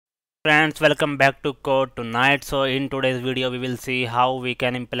Friends, welcome back to Code Tonight. So in today's video we will see how we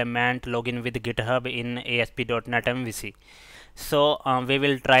can implement login with GitHub in ASP.NET MVC. So we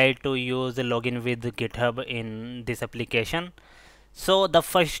will try to use the login with GitHub in this application. So the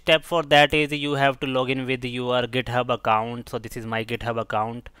first step for that is you have to log in with your GitHub account. So this is my GitHub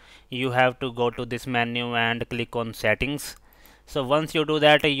account. You have to go to this menu and click on settings. So once you do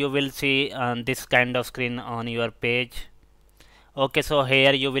that, you will see this kind of screen on your page. Okay, so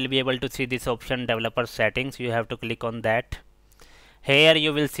here you will be able to see this option developer settings. You have to click on that. Here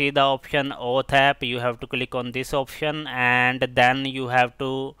you will see the option Auth app. You have to click on this option, and then you have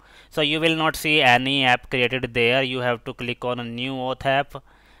to, so you will not see any app created there. You have to click on a new Auth app,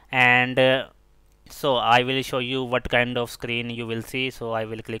 and so I will show you what kind of screen you will see. So I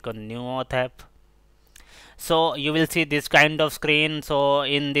will click on new Auth app. So you will see this kind of screen. So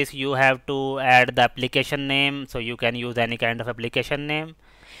in this you have to add the application name, so you can use any kind of application name.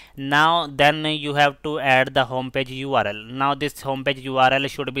 Now then you have to add the homepage URL. Now this homepage URL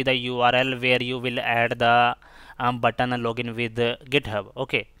should be the URL where you will add the button login with GitHub.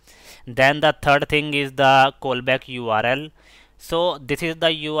 Okay, then the third thing is the callback URL. So this is the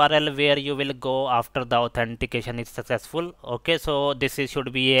URL where you will go after the authentication is successful. Okay, so this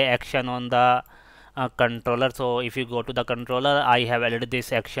should be a action on the controller. So if you go to the controller, I have added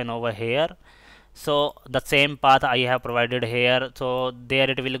this action over here. So the same path I have provided here, so there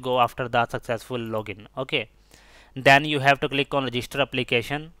it will go after the successful login. Okay, then you have to click on register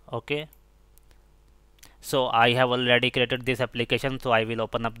application. Okay, so I have already created this application, so I will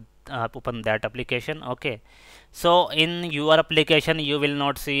open that application. Okay, so in your application you will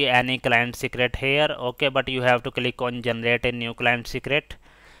not see any client secret here. Okay, but you have to click on generate a new client secret,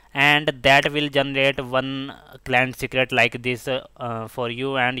 and that will generate one client secret like this for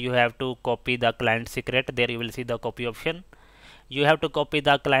you, and you have to copy the client secret. There you will see the copy option. You have to copy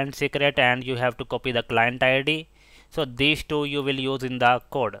the client secret and you have to copy the client ID. So these two you will use in the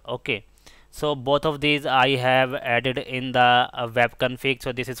code. Okay, so both of these I have added in the web config.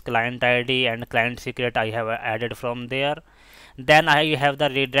 So this is client ID and client secret I have added from there. Then I have the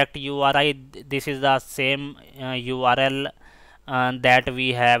redirect URI. This is the same URL that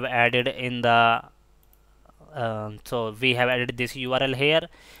we have added in the so we have added this URL here.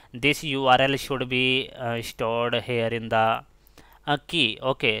 This URL should be stored here in the key.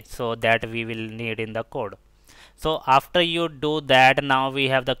 Okay, so that we will need in the code. So after you do that, now we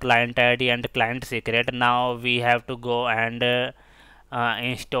have the client ID and client secret. Now we have to go and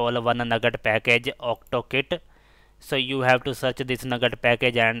install one nugget package, Authenticate. So you have to search this nugget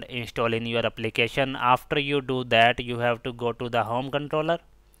package and install in your application. After you do that, you have to go to the home controller.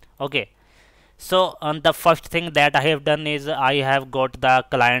 Okay, so the first thing that I have done is I have got the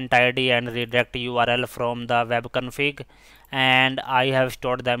client ID and redirect URL from the web config, and I have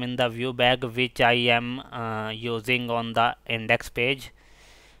stored them in the view bag which I am using on the index page.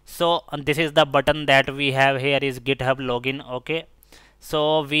 So this is the button that we have here is GitHub login. Okay,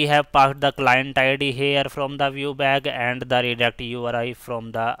 so we have passed the client ID here from the view bag and the redirect URI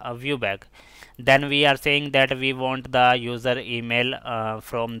from the view bag. Then we are saying that we want the user email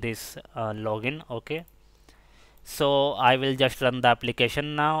from this login. Okay, so I will just run the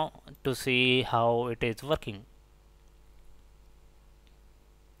application now to see how it is working.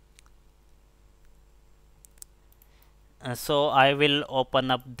 So I will open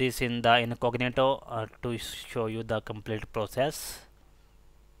up this in the incognito to show you the complete process.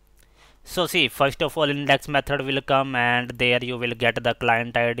 So see, first of all index method will come, and there you will get the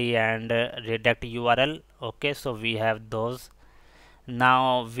client ID and redirect URL. Okay, so we have those.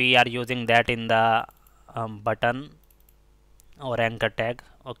 Now we are using that in the button or anchor tag.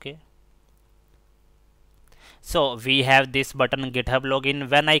 Okay, so we have this button GitHub login.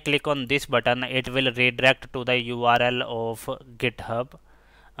 When I click on this button, it will redirect to the URL of GitHub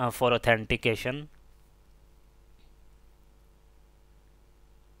for authentication.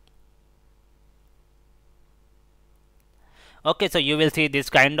 Okay, so you will see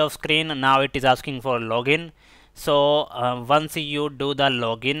this kind of screen. Now it is asking for login. So once you do the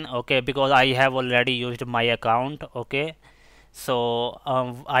login, okay, because I have already used my account. Okay, so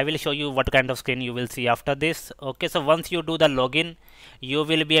I will show you what kind of screen you will see after this. Okay, so once you do the login, you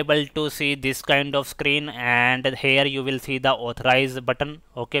will be able to see this kind of screen, and here you will see the authorize button.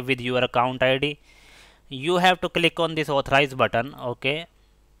 Okay, with your account ID, you have to click on this authorize button. Okay,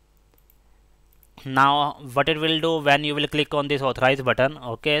 now what it will do when you will click on this authorize button.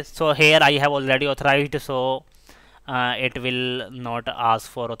 Okay, so here I have already authorized, so it will not ask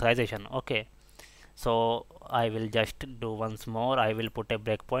for authorization. Okay, so I will just do once more. I will put a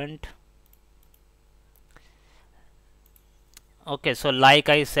breakpoint. Okay, so like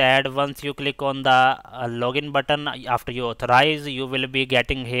I said, once you click on the login button, after you authorize, you will be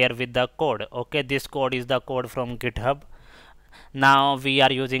getting here with the code. Okay, this code is the code from GitHub. Now we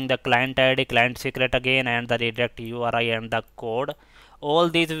are using the client ID, client secret again, and the redirect URI and the code. All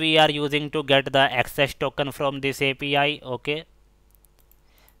these we are using to get the access token from this API. Okay,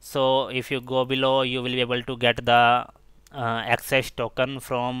 so if you go below, you will be able to get the access token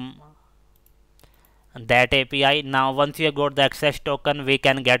from that API. Now once you got the access token, we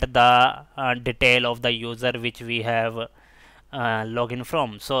can get the detail of the user which we have login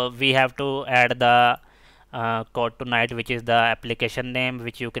from. So we have to add the code tonight, which is the application name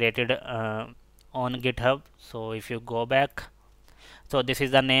which you created on GitHub. So if you go back, so this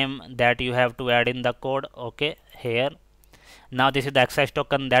is the name that you have to add in the code. Okay, here now this is the access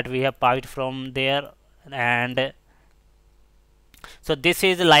token that we have passed from there, and so this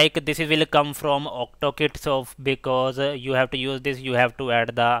is like this will come from Authenticated. So because you have to use this, you have to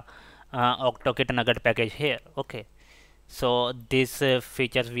add the Authenticated nugget package here. Okay, so these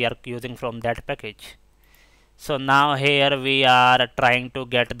features we are using from that package. So now here we are trying to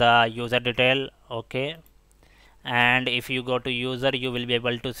get the user detail. Okay, and if you go to user, you will be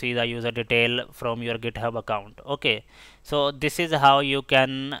able to see the user detail from your GitHub account. Okay, so this is how you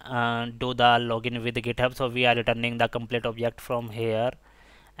can do the login with GitHub. So we are returning the complete object from here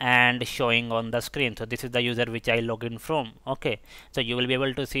and showing on the screen. So this is the user which I login from. Okay, so you will be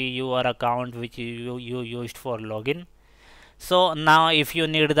able to see your account which you used for login. So now if you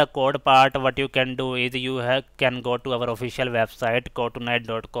need the code part, what you can do is you can go to our official website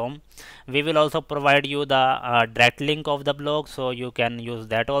codetonight.com. We will also provide you the direct link of the blog, so you can use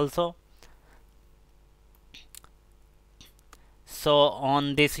that also. So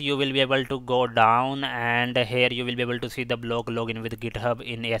on this you will be able to go down, and here you will be able to see the blog login with GitHub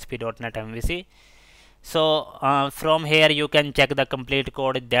in ASP.NET MVC. So from here you can check the complete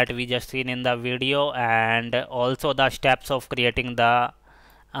code that we just seen in the video, and also the steps of creating the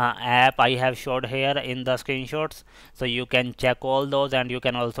app I have showed here in the screenshots. So you can check all those, and you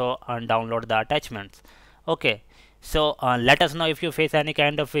can also download the attachments. Okay, so let us know if you face any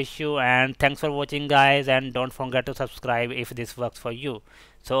kind of issue, and thanks for watching guys, and don't forget to subscribe if this works for you.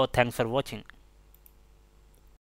 So thanks for watching.